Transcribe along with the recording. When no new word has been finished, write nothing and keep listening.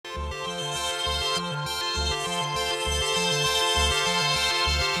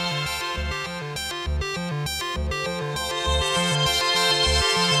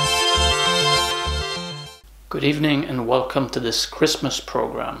Good evening and welcome to this Christmas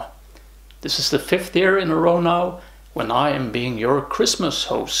program. This is the 5th year in a row now when I am being your Christmas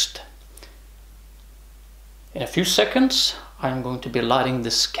host. In a few seconds I am going to be lighting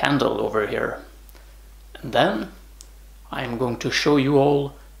this candle over here. And then I am going to show you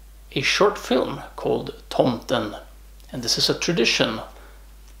all a short film called Tomten. And this is a tradition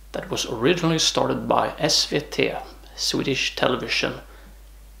that was originally started by SVT, Swedish television,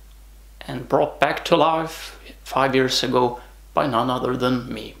 and brought back to life 5 years ago by none other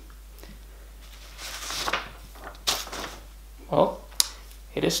than me. Well,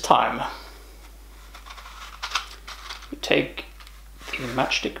 it is time. You take the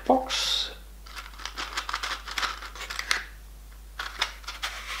matchstick box,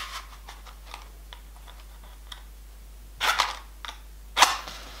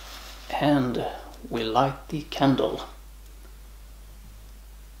 and we light the candle.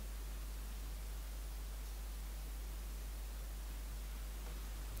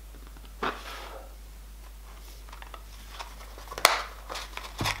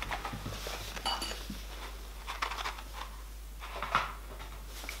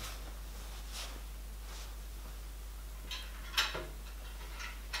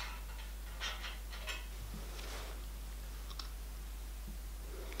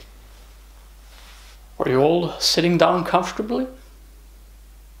 Are you all sitting down comfortably?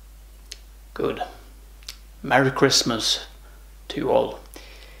 Good. Merry Christmas to you all.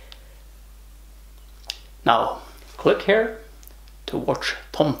 Now, click here to watch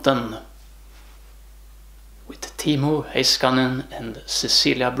Tomten with Timo Heiskanen and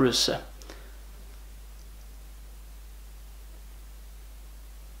Cecilia Bruse.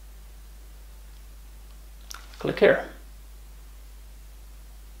 Click here.